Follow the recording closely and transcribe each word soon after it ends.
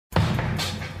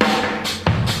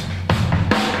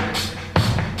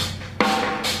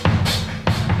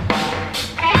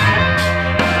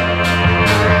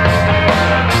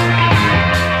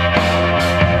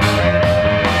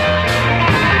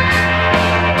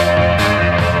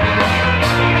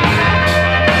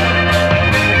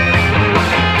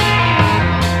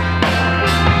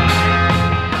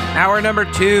number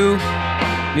 2.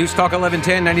 News Talk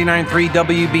 1110, 99.3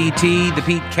 WBT, The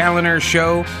Pete Kaliner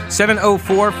Show,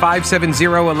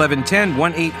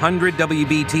 704-570-1110,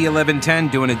 1-800-WBT-1110,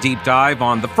 doing a deep dive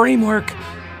on the framework.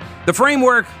 The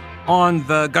framework on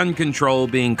the gun control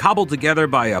being cobbled together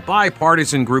by a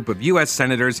bipartisan group of U.S.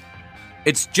 senators.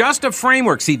 It's just a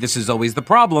framework. See, this is always the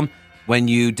problem. When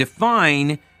you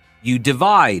define, you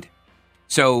divide.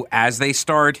 So as they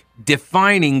start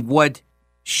defining what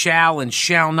shall and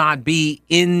shall not be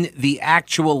in the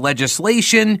actual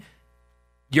legislation,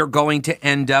 you're going to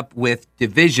end up with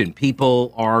division.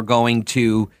 People are going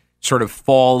to sort of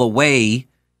fall away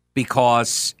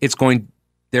because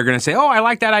they're going to say, oh, I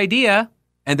like that idea.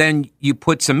 And then you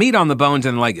put some meat on the bones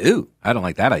and like, ooh, I don't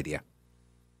like that idea.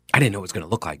 I didn't know it was going to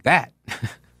look like that.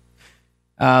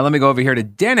 Let me go over here to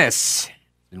Dennis.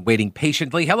 Been waiting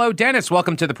patiently. Hello, Dennis.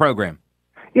 Welcome to the program.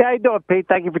 Yeah, how you doing, Pete?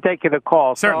 Thank you for taking the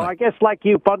call. Certainly. So I guess like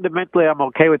you, fundamentally, I'm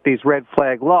okay with these red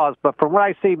flag laws, but from what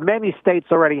I see, many states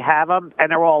already have them,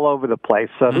 and they're all over the place.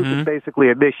 So who can basically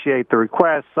initiate the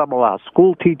request? Some allow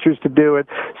school teachers to do it.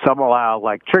 Some allow,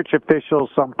 like, church officials,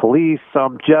 some police,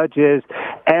 some judges.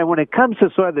 And when it comes to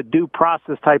sort of the due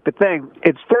process type of thing,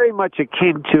 it's very much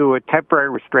akin to a temporary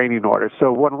restraining order.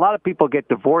 So when a lot of people get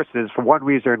divorces for one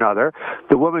reason or another,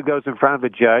 the woman goes in front of a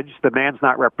judge, the man's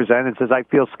not represented, and says, I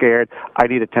feel scared, I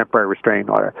need a temporary restraining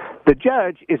order. The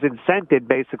judge is incented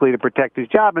basically to protect his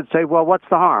job and say, well, what's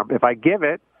the harm? If I give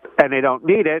it and they don't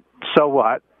need it, so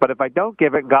what? But if I don't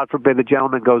give it, God forbid the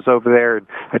gentleman goes over there and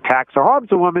attacks or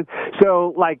harms a woman.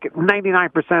 So like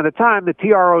 99% of the time, the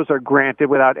TROs are granted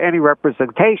without any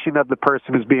representation of the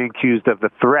person who's being accused of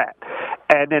the threat.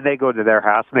 And then they go to their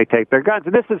house and they take their guns.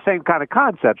 And this is the same kind of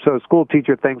concept. So a school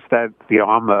teacher thinks that,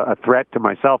 I'm a threat to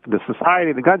myself and to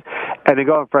society and the guns. And they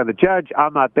go in front of the judge.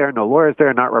 I'm not there. No lawyer's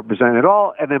there. Not represented at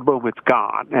all. And then boom, it's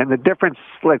gone. And the difference,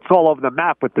 it's all over the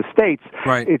map with the states.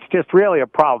 Right. It's just really a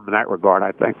problem in that regard,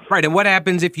 I think. Right. And what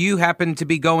happens if you happen to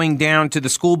be going down to the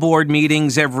school board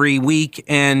meetings every week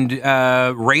and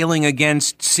railing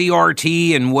against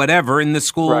CRT and whatever in the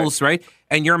schools, right?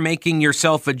 And you're making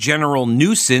yourself a general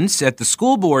nuisance at the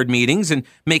school board meetings and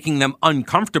making them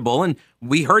uncomfortable. And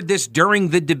we heard this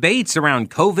during the debates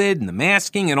around COVID and the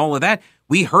masking and all of that.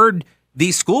 We heard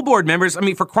these school board members,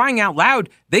 for crying out loud,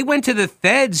 they went to the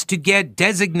feds to get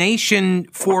designation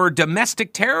for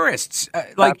domestic terrorists.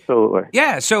 Absolutely.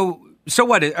 Yeah. So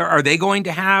what? Are they going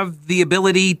to have the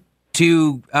ability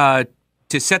to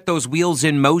set those wheels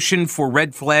in motion for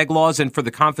red flag laws and for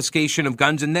the confiscation of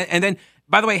guns? And then,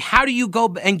 by the way, how do you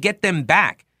go and get them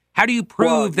back? How do you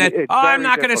prove that, I'm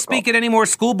not going to speak at any more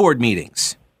school board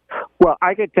meetings? Well,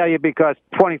 I can tell you because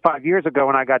 25 years ago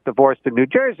when I got divorced in New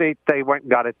Jersey, they went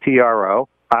and got a TRO.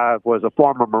 I was a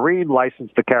former Marine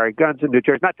licensed to carry guns in New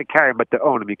Jersey. Not to carry them, but to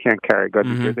own them. You can't carry guns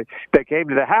in New Jersey. They came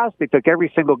to the house. They took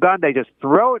every single gun. They just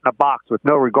throw it in a box with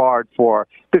no regard for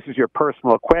this is your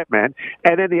personal equipment.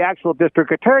 And then the actual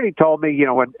district attorney told me,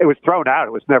 when it was thrown out,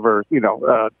 it was never,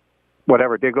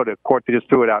 whatever. They go to court, they just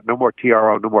threw it out. No more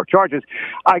TRO, no more charges.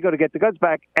 I go to get the guns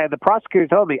back, and the prosecutor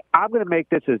told me, I'm going to make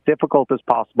this as difficult as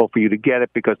possible for you to get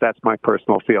it because that's my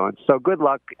personal feeling. So good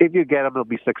luck. If you get them, it'll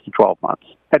be 6 to 12 months.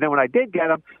 And then when I did get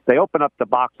them, they open up the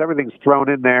box. Everything's thrown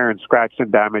in there and scratched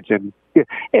and damaged, and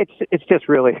it's just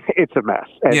really, it's a mess.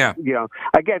 And,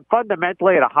 again,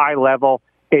 fundamentally at a high level,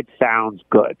 it sounds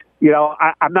good.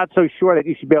 I'm not so sure that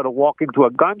you should be able to walk into a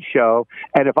gun show,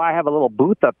 and if I have a little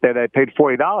booth up there that I paid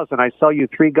 $40 and I sell you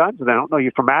 3 guns and I don't know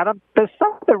you from Adam, there's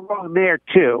something wrong there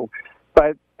too.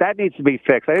 But that needs to be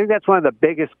fixed. I think that's one of the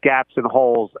biggest gaps and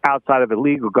holes outside of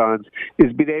illegal guns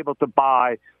is being able to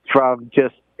buy from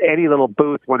just any little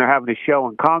booth when they're having a show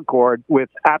in Concord with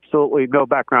absolutely no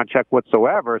background check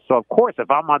whatsoever. So, of course, if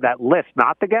I'm on that list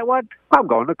not to get one, I'm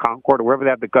going to Concord or wherever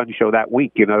they have the gun show that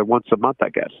week, once a month, I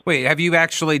guess. Wait, have you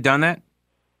actually done that?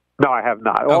 No, I have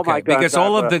not. Okay, all my guns, because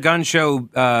all of the gun show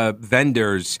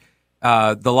vendors,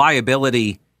 the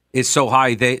liability is so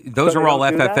high. Those are all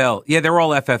FFL. Yeah, they're all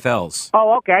FFLs.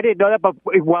 Oh, okay. I didn't know that, but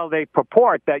they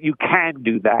purport that you can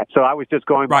do that. So I was just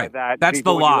going by that. That's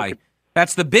the lie.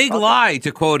 That's the big lie,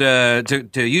 to quote to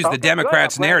use the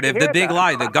Democrats' narrative. The big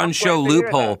lie, the gun show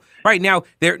loophole. Right now,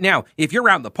 if you're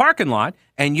out in the parking lot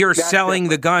and you're selling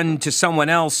the gun to someone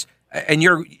else, and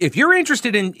if you're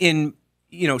interested in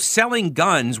selling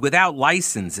guns without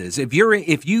licenses, if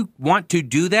you want to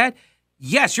do that,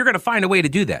 yes, you're going to find a way to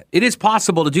do that. It is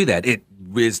possible to do that. It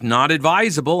is not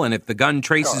advisable, and if the gun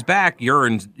traces back, you're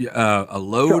in a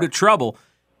load of trouble.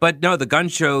 But no, the gun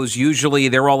shows usually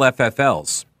they're all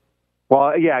FFLs.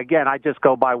 Well, yeah, again, I just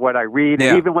go by what I read.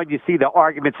 Yeah. And even when you see the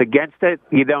arguments against it,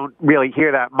 you don't really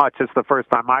hear that much. It's the first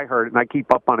time I heard it, and I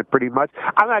keep up on it pretty much.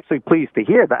 I'm actually pleased to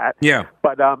hear that. Yeah.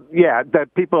 But, that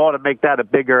people ought to make that a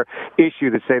bigger issue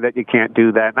to say that you can't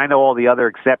do that. And I know all the other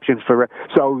exceptions for it.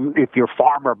 So if your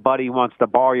farmer buddy wants to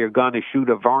borrow your gun to shoot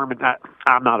a varmint,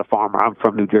 I'm not a farmer. I'm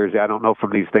from New Jersey. I don't know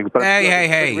from these things. But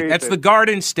Hey. That's the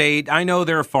Garden State. I know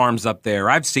there are farms up there.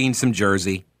 I've seen some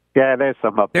Jersey. Yeah, there's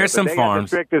some up there. There's some farms.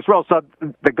 Strict as well. So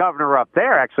the governor up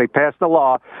there actually passed a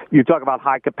law. You talk about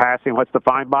high capacity and what's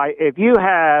defined by. If you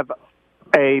have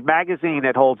a magazine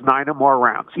that holds 9 or more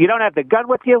rounds, you don't have the gun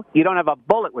with you, you don't have a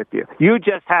bullet with you, you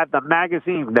just have the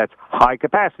magazine that's high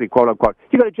capacity, quote unquote,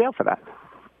 you go to jail for that.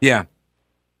 Yeah.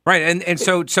 Right. And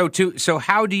so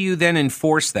how do you then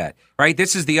enforce that? Right?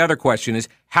 This is the other question, is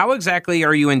how exactly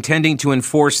are you intending to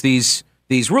enforce these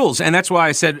rules? And that's why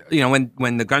I said,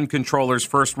 when the gun controllers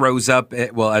first rose up,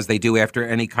 as they do after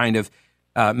any kind of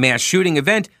mass shooting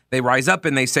event, they rise up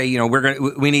and they say,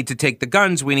 we need to take the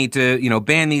guns, we need to,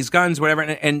 ban these guns, whatever.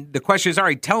 And the question is, all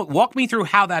right, walk me through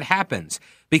how that happens,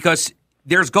 because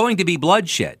there's going to be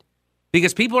bloodshed,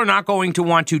 because people are not going to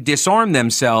want to disarm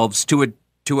themselves to a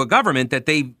government that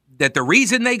the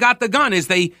reason they got the gun is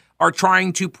they are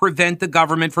trying to prevent the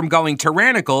government from going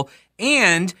tyrannical.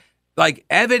 And like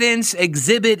evidence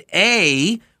exhibit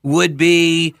A would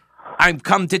be, I've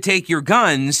come to take your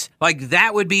guns. Like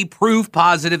that would be proof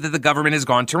positive that the government has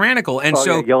gone tyrannical. And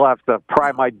you'll have to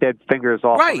pry my dead fingers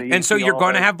off. Right. And so you're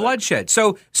going to have bloodshed.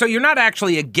 So you're not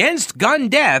actually against gun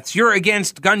deaths. You're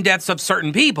against gun deaths of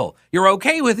certain people. You're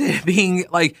okay with it being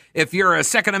like, if you're a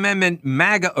Second Amendment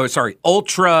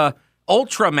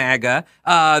ultra MAGA,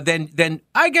 then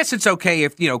I guess it's okay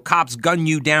if, cops gun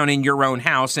you down in your own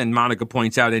house, and Monica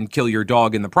points out, and kill your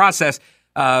dog in the process,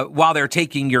 while they're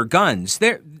taking your guns.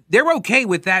 They're okay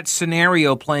with that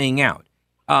scenario playing out.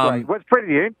 Right. What's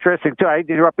pretty interesting, too, I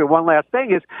interrupt you, one last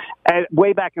thing is,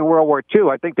 way back in World War II,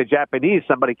 I think the Japanese,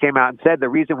 somebody came out and said the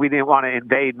reason we didn't want to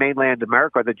invade mainland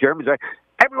America, or the Germans,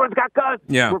 everyone's got guns.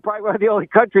 Yeah. We're probably one of the only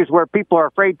countries where people are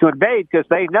afraid to invade because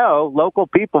they know local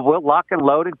people will lock and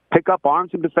load and pick up arms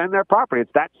and defend their property.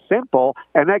 It's that simple,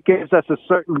 and that gives us a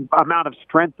certain amount of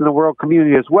strength in the world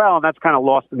community as well, and that's kind of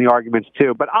lost in the arguments,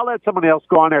 too. But I'll let somebody else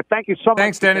go on there. Thank you so much.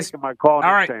 Thanks, Dennis. For taking my call.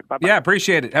 All right. Bye-bye. Yeah,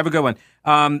 appreciate it. Have a good one.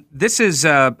 This is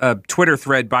a Twitter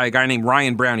thread by a guy named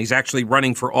Ryan Brown. He's actually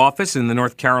running for office in the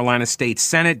North Carolina State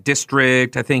Senate,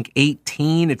 District, I think,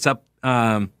 18. It's up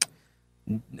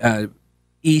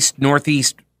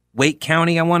northeast Wake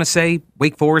County, I want to say,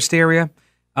 Wake Forest area.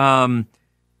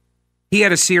 He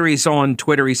had a series on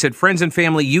Twitter. He said, friends and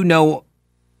family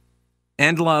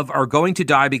and love are going to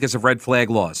die because of red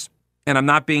flag laws. And I'm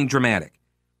not being dramatic.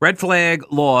 Red flag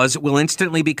laws will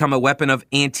instantly become a weapon of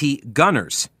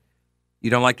anti-gunners. You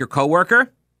don't like your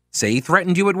coworker? Say he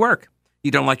threatened you at work.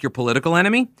 You don't like your political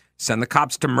enemy? Send the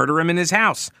cops to murder him in his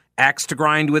house. Axe to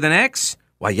grind with an X?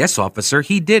 Why, yes, officer,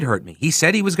 he did hurt me. He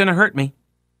said he was going to hurt me.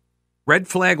 Red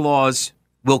flag laws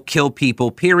will kill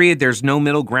people, period. There's no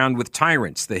middle ground with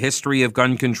tyrants. The history of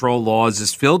gun control laws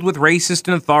is filled with racist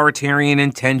and authoritarian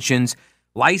intentions.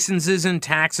 Licenses and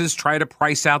taxes try to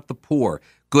price out the poor.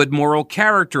 Good moral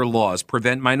character laws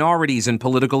prevent minorities and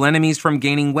political enemies from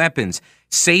gaining weapons.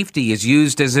 Safety is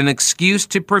used as an excuse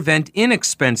to prevent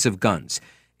inexpensive guns.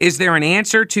 Is there an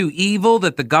answer to evil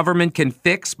that the government can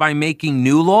fix by making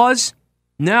new laws?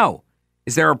 No.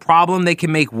 Is there a problem they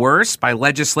can make worse by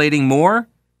legislating more?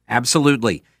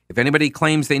 Absolutely. If anybody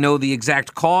claims they know the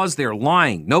exact cause, they're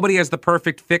lying. Nobody has the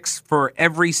perfect fix for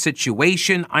every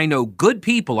situation. I know good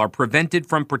people are prevented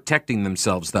from protecting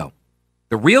themselves, though.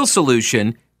 The real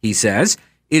solution, he says,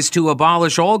 is to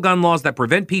abolish all gun laws that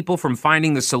prevent people from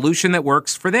finding the solution that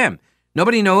works for them.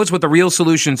 Nobody knows what the real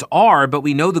solutions are, but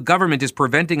we know the government is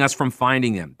preventing us from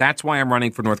finding them. That's why I'm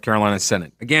running for North Carolina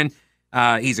Senate. Again,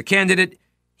 he's a candidate.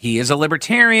 He is a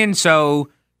libertarian, so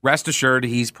rest assured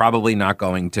he's probably not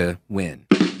going to win.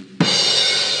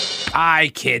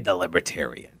 I kid the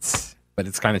libertarians, but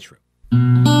it's kind of true.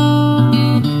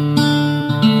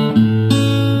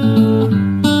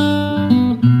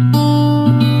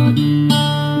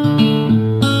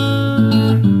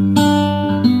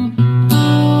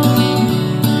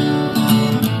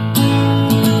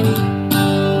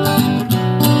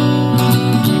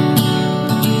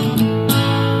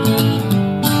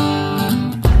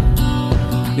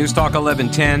 News Talk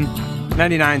 1110,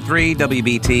 99.3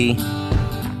 WBT.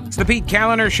 It's the Pete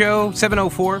Kaliner Show,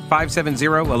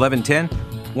 704-570-1110,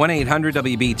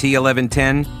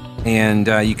 1-800-WBT-1110. And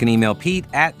you can email Pete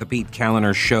at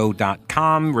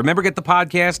thePeteKalinershow.com. Remember, get the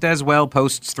podcast as well.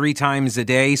 Posts 3 times a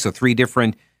day, so 3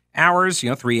 different hours.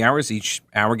 3 hours. Each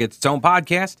hour gets its own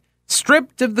podcast.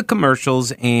 stripped of the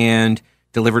commercials and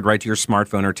delivered right to your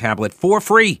smartphone or tablet for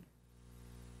free.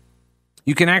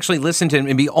 You can actually listen to it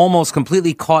and be almost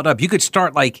completely caught up. You could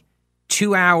start like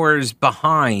 2 hours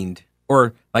behind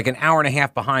or like an hour and a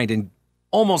half behind and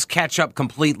almost catch up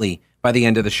completely by the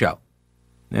end of the show.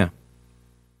 Yeah.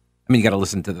 I mean, you got to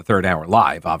listen to the third hour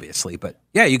live, obviously, but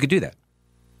yeah, you could do that.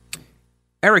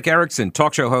 Eric Erickson,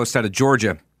 talk show host out of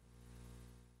Georgia,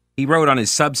 he wrote on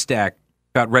his Substack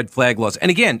about red flag laws.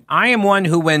 And again, I am one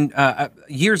who, when a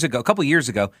couple years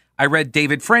ago, I read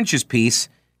David French's piece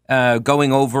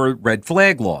going over red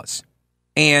flag laws.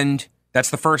 And that's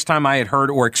the first time I had heard,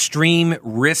 or extreme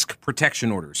risk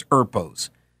protection orders, ERPOs.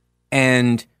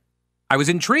 And I was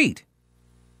intrigued.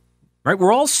 Right?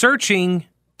 We're all searching,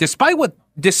 despite what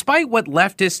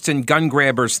leftists and gun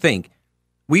grabbers think,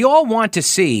 we all want to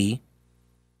see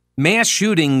mass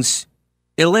shootings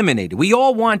eliminated. We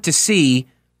all want to see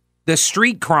the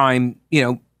street crime,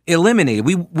 eliminated.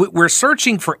 We're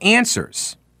searching for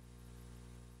answers.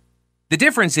 The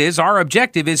difference is our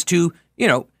objective is to,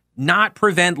 not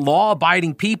prevent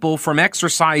law-abiding people from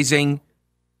exercising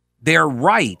their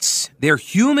rights, their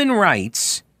human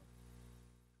rights,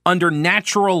 under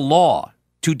natural law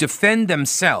to defend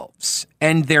themselves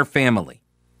and their family.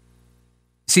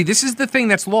 See, this is the thing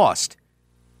that's lost.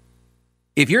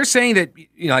 If you're saying that,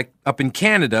 like up in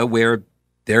Canada where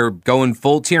they're going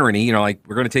full tyranny, like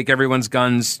we're going to take everyone's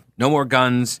guns, no more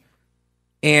guns,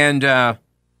 and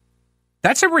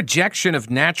that's a rejection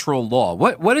of natural law.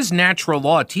 What does natural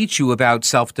law teach you about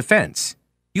self-defense?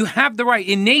 You have the right.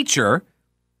 In nature,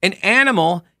 an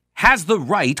animal has the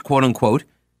right, quote unquote,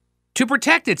 to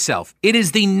protect itself. It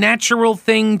is the natural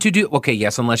thing to do. Okay,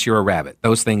 yes, unless you're a rabbit.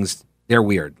 Those things, they're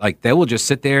weird. Like, they will just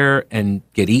sit there and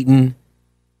get eaten,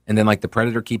 and then, like, the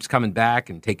predator keeps coming back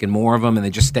and taking more of them, and they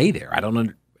just stay there. I don't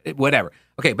know. Whatever.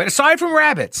 Okay, but aside from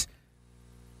rabbits,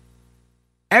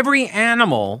 every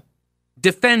animal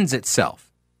defends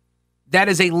itself. That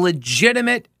is a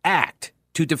legitimate act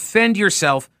to defend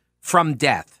yourself from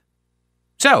death.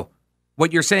 So,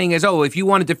 what you're saying is, if you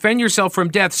want to defend yourself from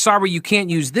death, sorry, you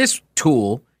can't use this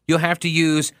tool. You'll have to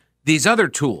use these other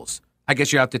tools. I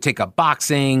guess you have to take up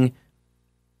boxing.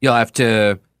 You'll have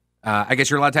to, I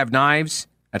guess you're allowed to have knives.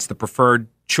 That's the preferred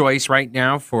choice right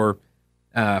now for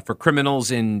criminals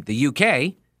in the UK.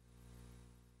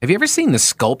 Have you ever seen the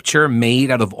sculpture made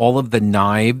out of all of the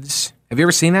knives? Have you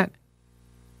ever seen that?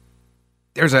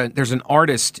 There's an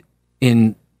artist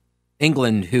in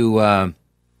England who, I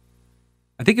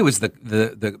think it was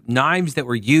the knives that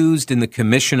were used in the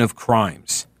commission of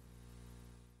crimes.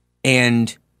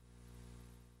 And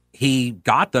he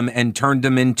got them and turned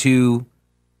them into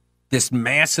this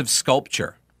massive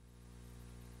sculpture.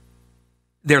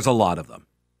 There's a lot of them.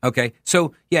 Okay.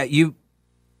 So yeah,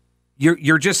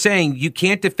 you're just saying you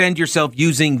can't defend yourself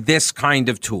using this kind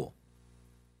of tool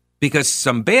because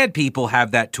some bad people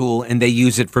have that tool and they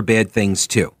use it for bad things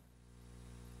too.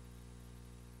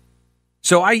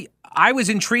 So I was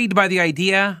intrigued by the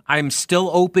idea. I'm still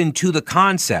open to the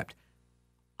concept.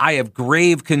 I have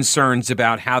grave concerns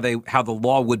about how the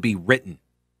law would be written.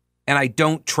 And I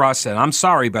don't trust it. I'm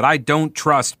sorry, but I don't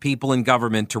trust people in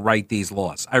government to write these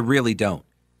laws. I really don't.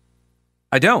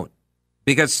 I don't.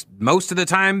 Because most of the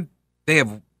time, they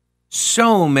have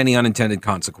so many unintended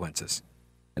consequences.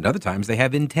 And other times, they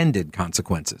have intended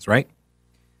consequences, right?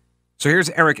 So here's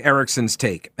Eric Erickson's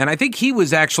take. And I think he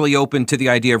was actually open to the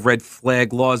idea of red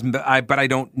flag laws, but I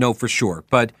don't know for sure.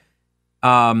 But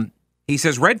he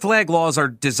says red flag laws are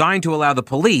designed to allow the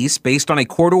police, based on a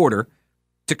court order,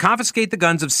 to confiscate the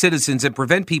guns of citizens and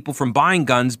prevent people from buying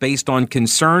guns based on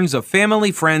concerns of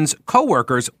family, friends,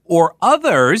 coworkers, or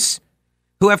others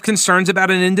who have concerns about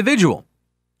an individual.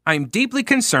 I am deeply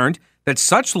concerned that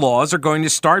such laws are going to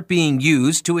start being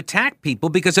used to attack people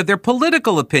because of their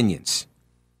political opinions.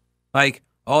 Like,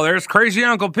 there's crazy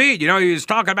Uncle Pete. He was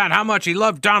talking about how much he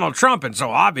loved Donald Trump, and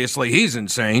so obviously he's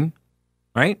insane,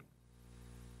 right?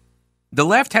 The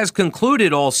left has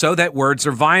concluded also that words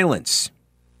are violence.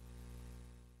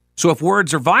 So if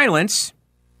words are violence,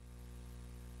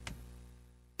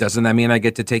 doesn't that mean I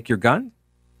get to take your gun?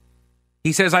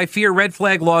 He says, I fear red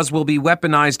flag laws will be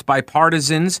weaponized by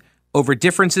partisans over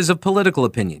differences of political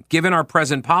opinion. Given our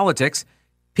present politics,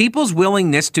 people's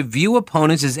willingness to view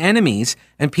opponents as enemies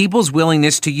and people's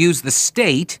willingness to use the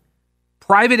state,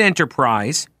 private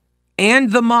enterprise,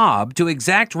 and the mob to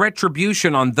exact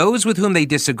retribution on those with whom they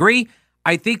disagree,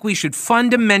 I think we should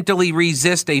fundamentally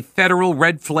resist a federal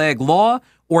red flag law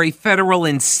or a federal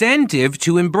incentive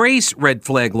to embrace red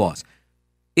flag laws.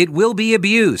 It will be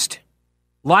abused.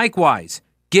 Likewise,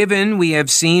 given we have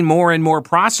seen more and more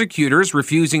prosecutors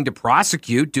refusing to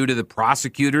prosecute due to the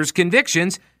prosecutor's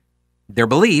convictions, their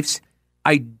beliefs,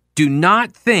 I do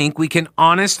not think we can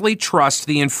honestly trust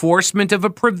the enforcement of a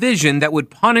provision that would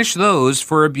punish those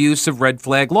for abuse of red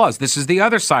flag laws. This is the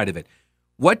other side of it.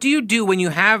 What do you do when you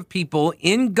have people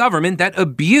in government that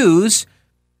abuse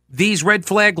these red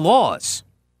flag laws?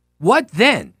 What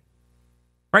then?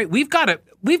 Right? We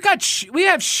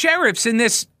have sheriffs in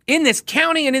this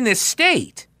county and in this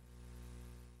state.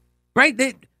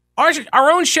 Right?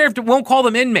 Our own sheriff won't call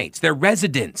them inmates. They're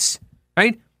residents.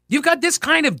 Right? You've got this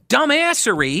kind of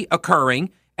dumbassery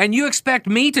occurring, and you expect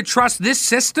me to trust this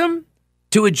system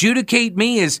to adjudicate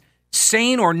me as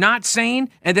sane or not sane,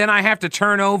 and then I have to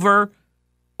turn over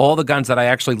all the guns that I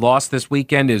actually lost this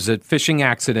weekend. It was a fishing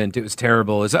accident. It was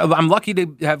terrible. I'm lucky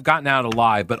to have gotten out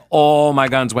alive, but all my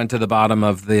guns went to the bottom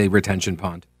of the retention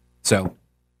pond. So,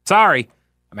 sorry,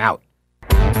 I'm out.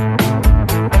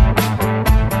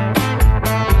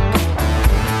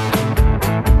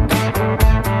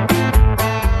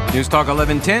 News Talk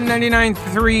 1110,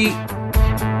 99.3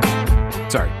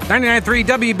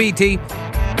 WBT.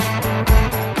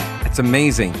 That's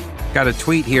amazing. Got a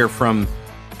tweet here from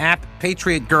App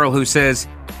Patriot Girl who says,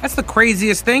 that's the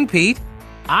craziest thing, Pete.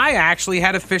 I actually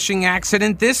had a fishing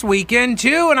accident this weekend,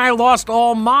 too, and I lost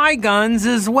all my guns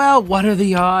as well. What are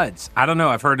the odds? I don't know.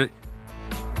 I've heard it.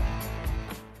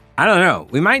 I don't know.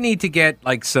 We might need to get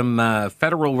like some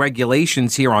federal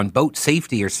regulations here on boat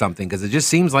safety or something, because it just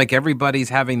seems like everybody's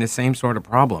having the same sort of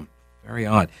problem. Very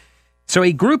odd. So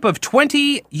a group of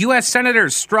 20 U.S.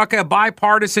 senators struck a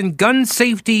bipartisan gun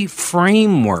safety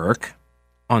framework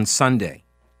on Sunday,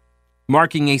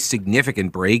 marking a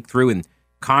significant breakthrough in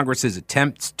Congress's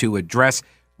attempts to address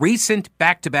recent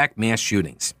back-to-back mass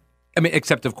shootings. I mean,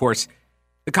 except, of course,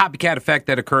 the copycat effect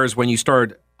that occurs when you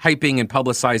start hyping and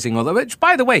publicizing all of it. Which,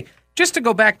 by the way, just to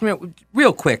go back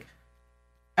real quick,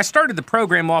 I started the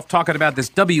program off talking about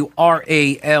this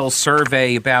WRAL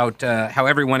survey about how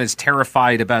everyone is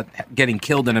terrified about getting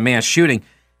killed in a mass shooting.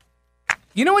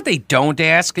 You know what they don't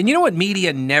ask? And you know what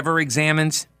media never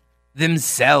examines?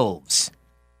 Themselves.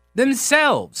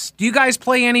 Themselves. Do you guys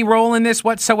play any role in this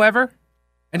whatsoever?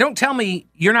 And don't tell me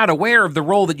you're not aware of the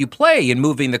role that you play in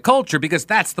moving the culture, because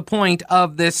that's the point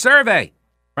of this survey,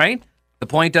 right? The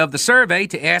point of the survey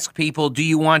to ask people, do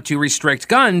you want to restrict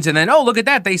guns? And then, oh, look at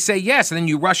that, they say yes. And then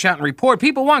you rush out and report,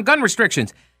 people want gun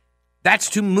restrictions. That's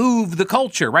to move the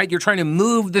culture, right? You're trying to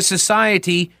move the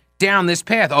society down this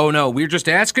path. Oh, no, we're just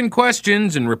asking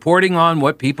questions and reporting on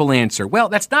what people answer. Well,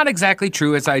 that's not exactly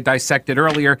true, as I dissected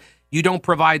earlier. You don't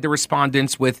provide the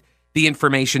respondents with the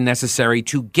information necessary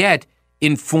to get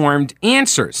informed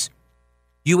answers.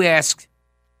 You ask,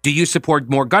 do you support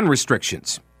more gun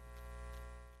restrictions?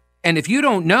 And if you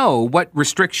don't know what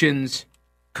restrictions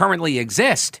currently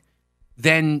exist,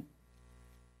 then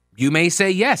you may say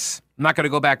yes. I'm not going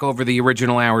to go back over the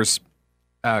original hour's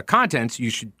contents. You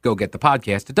should go get the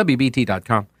podcast at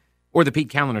WBT.com or the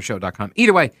PeteCalendarShow.com.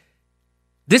 Either way,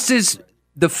 this is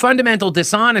the fundamental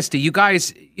dishonesty. You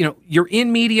guys, you're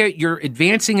in media, you're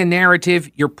advancing a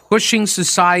narrative, you're pushing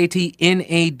society in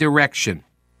a direction.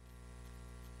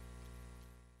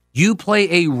 You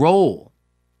play a role.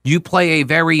 You play a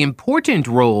very important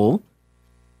role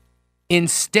in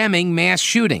stemming mass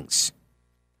shootings.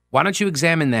 Why don't you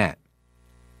examine that?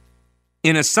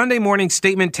 In a Sunday morning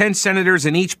statement, 10 senators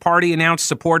in each party announced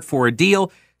support for a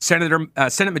deal.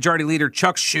 Senate Majority Leader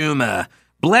Chuck Schumer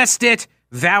blessed it,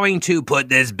 vowing to put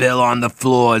this bill on the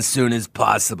floor as soon as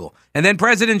possible. And then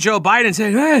President Joe Biden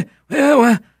said,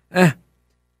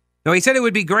 No, he said it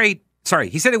would be great. Sorry,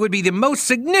 he said it would be the most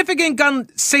significant gun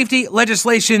safety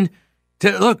legislation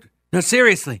look, no,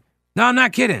 seriously. No, I'm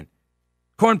not kidding.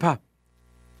 Corn pop.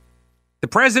 The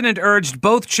president urged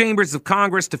both chambers of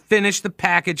Congress to finish the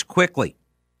package quickly,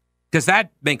 because that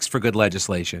makes for good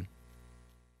legislation.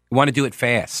 We want to do it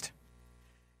fast.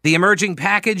 The emerging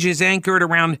package is anchored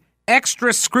around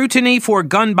extra scrutiny for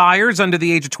gun buyers under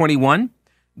the age of 21,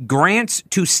 grants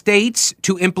to states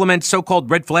to implement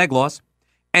so-called red flag laws,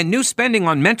 and new spending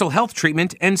on mental health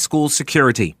treatment and school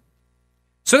security.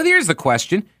 So here's the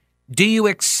question. Do you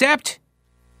accept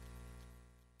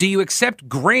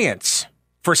grants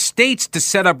for states to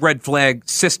set up red flag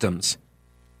systems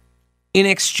in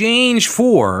exchange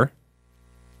for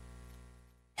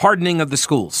hardening of the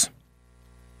schools?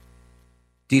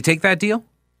 Do you take that deal?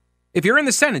 If you're in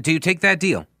the Senate, do you take that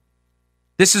deal?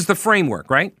 This is the framework,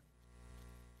 right?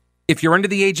 If you're under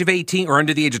the age of 18 or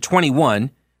under the age of 21,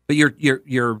 but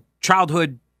your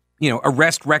childhood,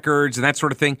 arrest records and that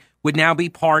sort of thing would now be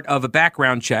part of a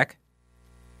background check.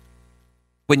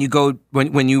 When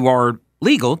you are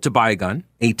legal to buy a gun,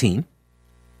 18,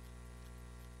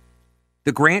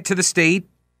 the grant to the state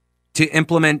to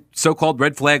implement so-called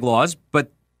red flag laws, but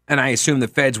And I assume the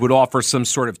feds would offer some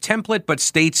sort of template, but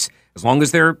states, as long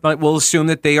as they're, will assume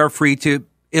that they are free to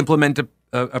implement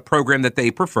a program that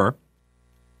they prefer.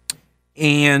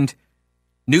 And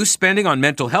new spending on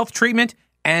mental health treatment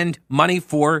and money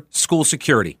for school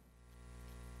security.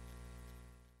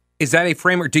 Is that a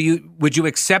framework? Would you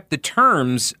accept the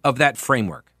terms of that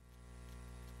framework?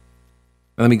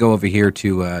 Let me go over here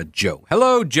to Joe.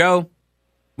 Hello, Joe.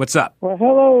 What's up? Well,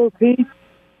 hello, Pete.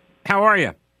 How are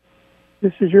you?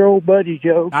 This is your old buddy,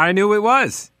 Joe. I knew it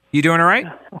was. You doing all right?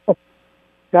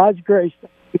 God's grace.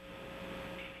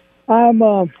 I'm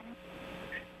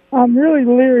really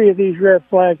leery of these red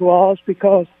flag laws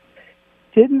because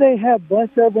didn't they have a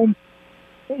bunch of them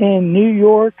in New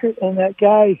York, and that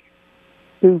guy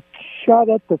who shot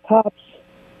up the Tops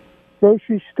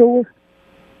grocery store,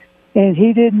 and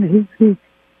he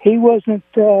wasn't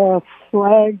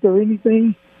flagged or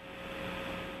anything?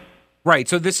 Right.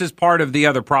 So this is part of the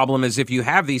other problem is if you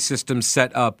have these systems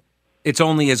set up, it's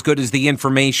only as good as the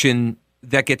information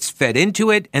that gets fed into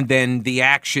it and then the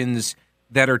actions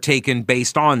that are taken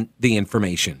based on the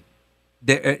information.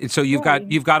 So you've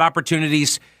got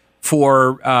opportunities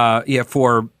for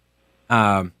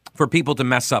people to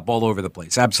mess up all over the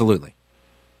place. Absolutely.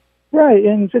 Right.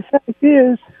 And the fact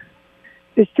is,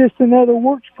 it's just another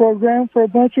works program for a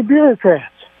bunch of bureaucrats.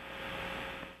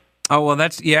 Oh, well,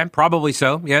 probably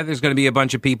so. Yeah, there's going to be a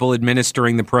bunch of people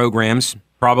administering the programs.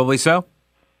 Probably so.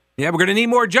 Yeah, we're going to need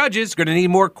more judges. We're going to need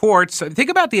more courts. Think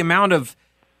about the amount of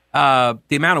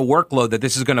workload that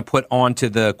this is going to put onto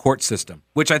the court system,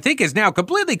 which I think is now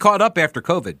completely caught up after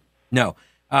COVID. No,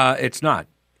 it's not.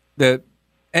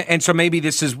 And so maybe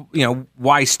this is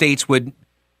why states would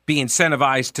be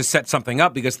incentivized to set something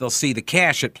up because they'll see the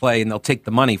cash at play and they'll take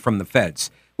the money from the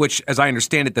feds. Which, as I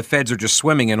understand it, the feds are just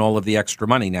swimming in all of the extra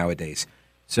money nowadays.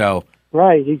 So,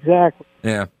 right, exactly.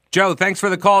 Yeah, Joe, thanks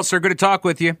for the call, sir. Good to talk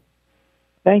with you.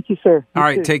 Thank you, sir. All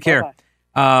right, take care.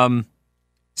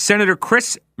 Senator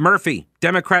Chris Murphy,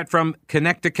 Democrat from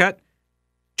Connecticut.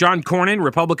 John Cornyn,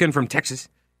 Republican from Texas.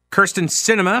 Kirsten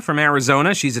Sinema from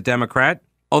Arizona. She's a Democrat,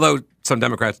 although some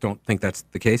Democrats don't think that's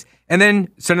the case. And then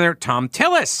Senator Thom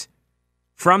Tillis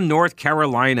from North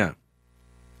Carolina.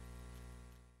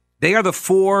 They are the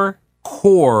four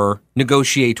core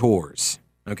negotiators,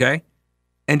 okay?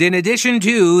 And in addition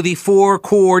to the four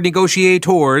core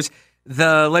negotiators,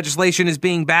 the legislation is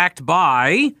being backed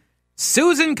by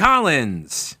Susan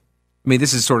Collins. I mean,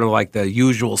 this is sort of like the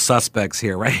usual suspects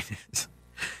here, right?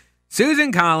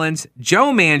 Susan Collins,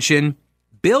 Joe Manchin,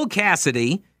 Bill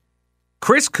Cassidy,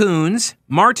 Chris Coons,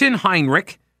 Martin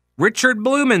Heinrich, Richard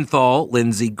Blumenthal,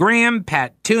 Lindsey Graham,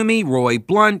 Pat Toomey, Roy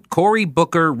Blunt, Cory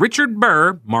Booker, Richard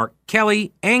Burr, Mark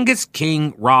Kelly, Angus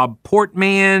King, Rob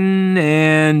Portman,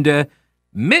 and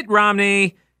Mitt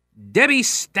Romney, Debbie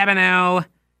Stabenow,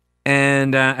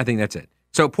 and I think that's it.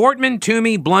 So Portman,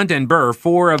 Toomey, Blunt, and Burr,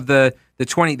 four of the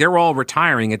 20, they're all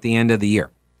retiring at the end of the year.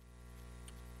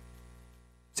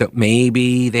 So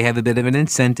maybe they have a bit of an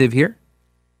incentive here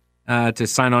to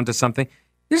sign on to something.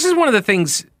 This is one of the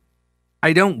things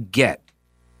I don't get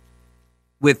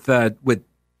with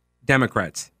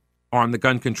Democrats on the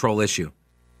gun control issue.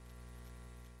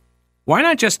 Why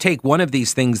not just take one of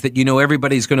these things that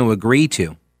everybody's going to agree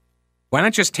to? Why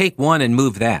not just take one and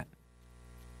move that?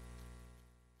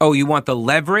 Oh, you want the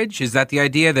leverage? Is that the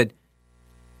idea that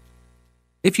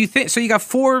if you think so? You got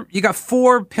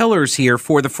four pillars here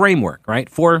for the framework, right?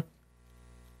 The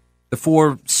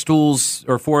four stools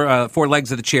or four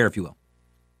legs of the chair, if you will.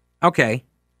 Okay.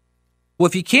 Well,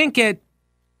 if you can't get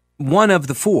one of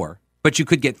the four, but you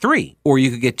could get three, or you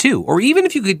could get two, or even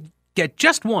if you could get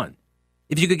just one,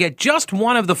 if you could get just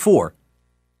one of the four,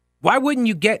 why wouldn't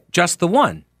you get just the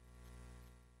one?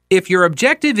 If your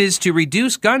objective is to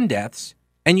reduce gun deaths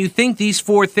and you think these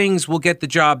four things will get the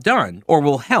job done or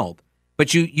will help,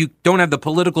 but you don't have the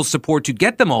political support to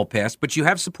get them all passed, but you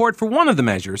have support for one of the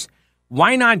measures,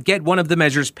 why not get one of the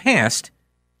measures passed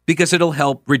because it'll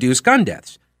help reduce gun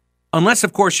deaths? Unless,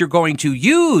 of course, you're going to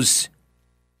use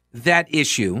that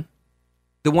issue,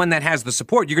 the one that has the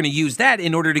support, you're going to use that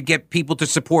in order to get people to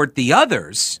support the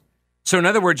others. So in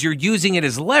other words, you're using it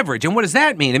as leverage. And what does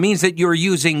that mean? It means that you're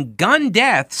using gun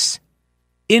deaths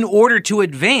in order to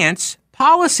advance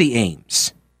policy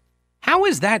aims. How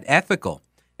is that ethical?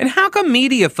 And how come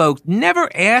media folks never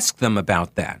ask them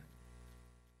about that?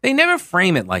 They never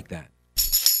frame it like that.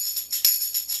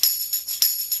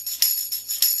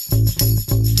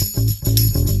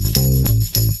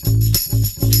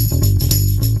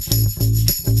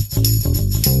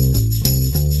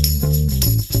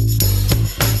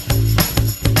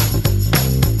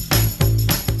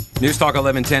 News Talk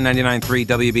 1110 99.3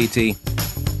 WBT.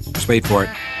 Just wait for it.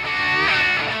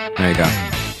 There you go.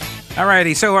 All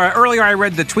righty. So earlier I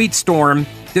read the tweet storm.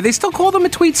 Do they still call them a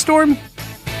tweet storm?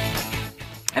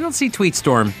 I don't see tweet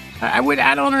storm. I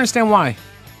don't understand why.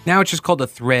 Now it's just called a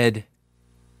thread.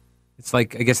 It's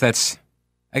like I guess that's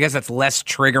less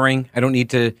triggering. I don't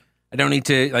need to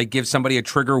like give somebody a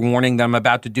trigger warning that I'm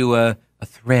about to do a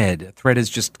thread. A thread is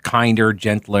just kinder,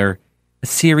 gentler. A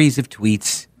series of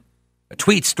tweets. A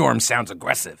tweet storm sounds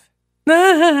aggressive.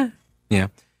 Yeah.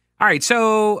 All right.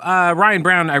 So Ryan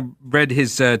Brown, I read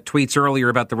his tweets earlier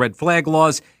about the red flag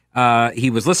laws.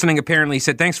 He was listening, apparently. He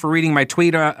said, thanks for reading my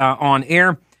tweet on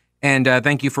air, and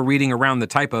thank you for reading around the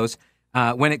typos.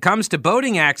 When it comes to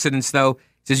boating accidents, though,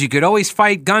 he says you could always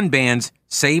fight gun bans,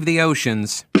 save the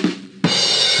oceans.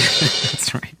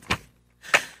 That's right.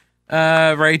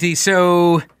 Righty.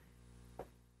 So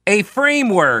a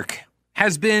framework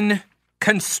has been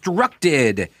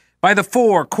constructed by the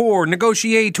four core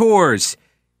negotiators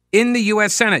in the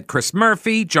U.S. Senate: Chris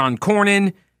Murphy, John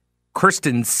Cornyn,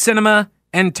 Kristen Sinema,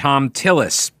 and Tom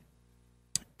Tillis.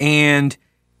 And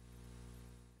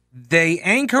they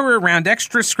anchor around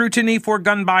extra scrutiny for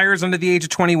gun buyers under the age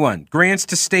of 21, grants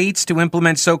to states to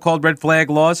implement so-called red flag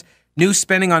laws, new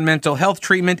spending on mental health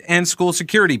treatment, and school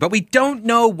security. But we don't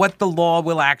know what the law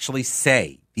will actually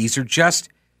say. These are just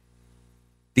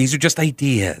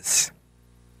ideas.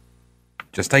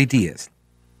 Just ideas.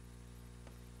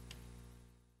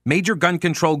 Major gun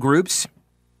control groups,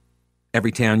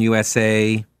 Everytown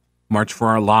USA, March for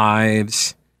Our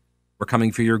Lives, We're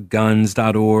Coming for Your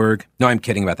Guns.org. No, I'm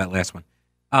kidding about that last one.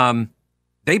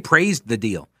 They praised the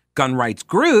deal. Gun rights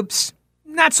groups,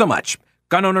 not so much.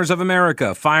 Gun Owners of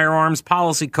America, Firearms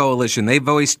Policy Coalition, they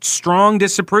voiced strong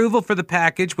disapproval for the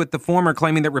package, with the former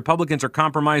claiming that Republicans are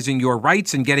compromising your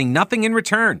rights and getting nothing in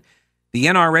return. The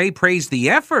NRA praised the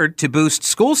effort to boost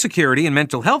school security and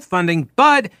mental health funding,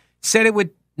 but said it would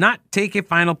not take a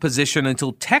final position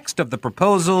until text of the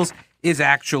proposals is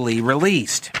actually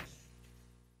released.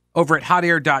 Over at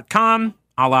hotair.com,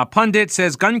 a la pundit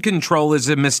says gun control is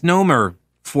a misnomer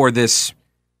for this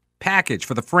package,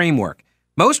 for the framework.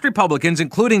 Most Republicans,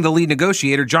 including the lead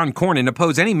negotiator, John Cornyn,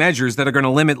 oppose any measures that are going to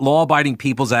limit law-abiding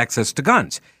people's access to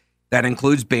guns. That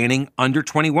includes banning under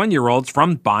 21-year-olds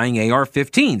from buying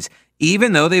AR-15s,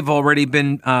 even though they're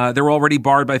already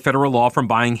barred by federal law from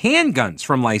buying handguns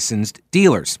from licensed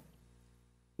dealers.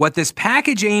 What this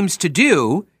package aims to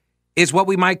do is what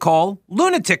we might call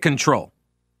lunatic control,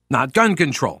 not gun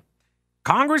control.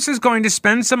 Congress is going to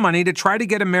spend some money to try to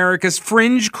get America's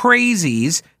fringe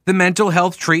crazies the mental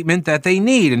health treatment that they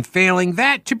need, and failing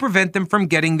that, to prevent them from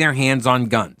getting their hands on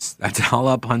guns. That's all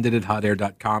up pundit at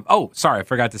hotair.com. Oh, sorry, I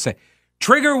forgot to say.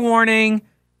 Trigger warning.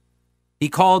 He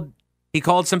called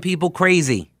some people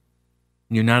crazy.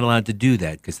 You're not allowed to do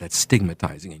that because that's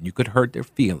stigmatizing and you could hurt their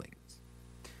feelings.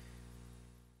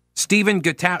 Stephen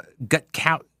Gutowski.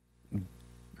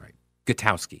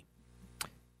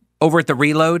 Over at The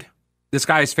Reload, this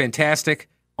guy is fantastic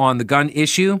on the gun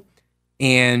issue,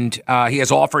 and he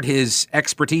has offered his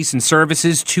expertise and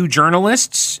services to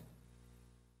journalists.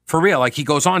 For real, like he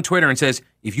goes on Twitter and says,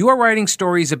 if you are writing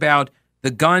stories about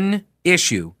the gun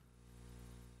issue,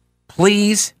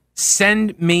 please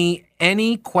send me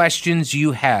any questions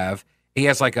you have. He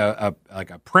has like a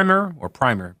primer or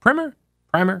primer.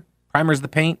 Primer's the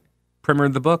paint, primer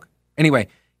the book. Anyway,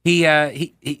 he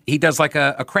does like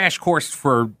a crash course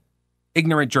for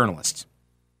ignorant journalists.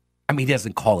 I mean, he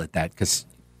doesn't call it that because,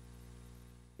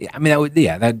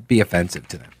 that'd be offensive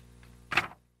to them.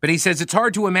 But he says it's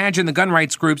hard to imagine the gun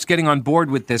rights groups getting on board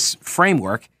with this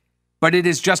framework, but it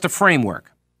is just a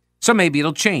framework. So maybe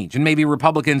it'll change, and maybe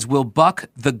Republicans will buck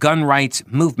the gun rights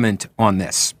movement on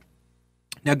this.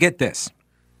 Now get this.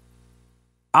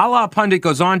 A la pundit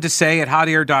goes on to say at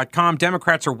hotair.com,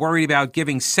 Democrats are worried about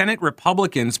giving Senate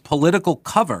Republicans political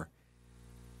cover.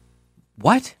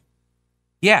 What?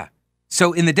 Yeah.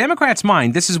 So in the Democrats'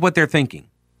 mind, this is what they're thinking.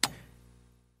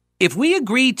 If we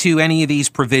agree to any of these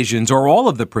provisions or all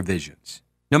of the provisions,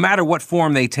 no matter what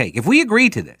form they take, if we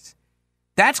agree to this,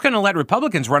 that's going to let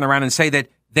Republicans run around and say that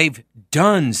they've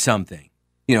done something.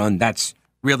 And that's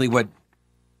really what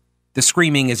the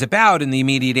screaming is about in the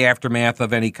immediate aftermath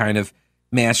of any kind of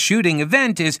mass shooting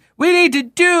event is, we need to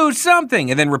do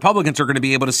something. And then Republicans are going to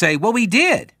be able to say, well, we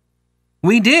did.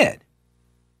 We did.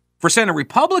 For Senate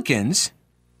Republicans,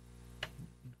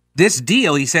 this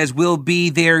deal, he says, will be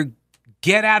their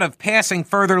get out of passing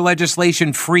further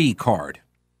legislation free card.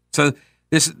 So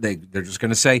they're just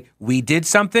going to say, we did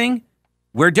something,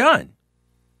 we're done.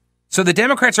 So the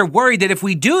Democrats are worried that if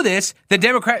we do this,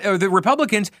 the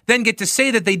Republicans then get to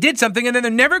say that they did something, and then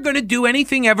they're never going to do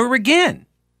anything ever again.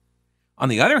 On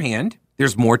the other hand,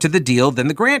 there's more to the deal than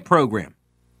the grant program.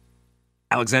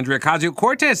 Alexandria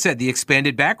Ocasio-Cortez said the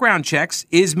expanded background checks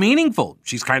is meaningful.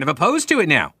 She's kind of opposed to it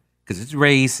now because it's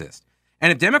racist.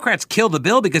 And if Democrats kill the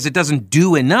bill because it doesn't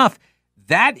do enough,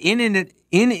 that in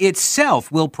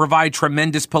itself will provide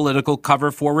tremendous political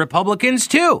cover for Republicans,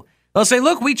 too. They'll say,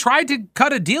 look, we tried to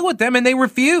cut a deal with them and they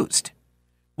refused.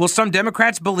 Will some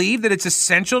Democrats believe that it's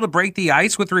essential to break the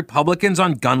ice with Republicans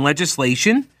on gun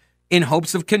legislation in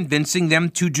hopes of convincing them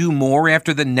to do more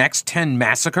after the next 10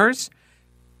 massacres?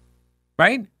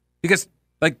 Right? Because,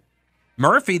 like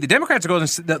Murphy, the Democrats are going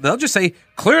to, they'll just say,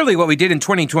 clearly what we did in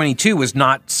 2022 was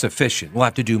not sufficient. We'll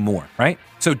have to do more, right?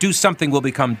 So do something will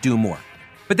become do more.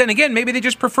 But then again, maybe they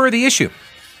just prefer the issue.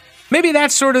 Maybe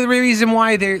that's sort of the reason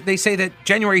why they say that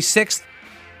January 6th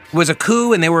was a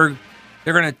coup and they're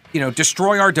going to,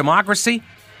 destroy our democracy.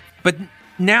 But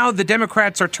now the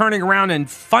Democrats are turning around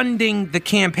and funding the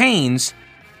campaigns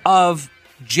of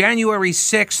January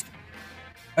 6th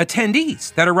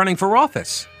attendees that are running for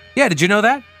office. Yeah, did you know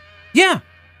that? Yeah.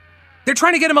 They're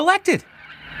trying to get them elected.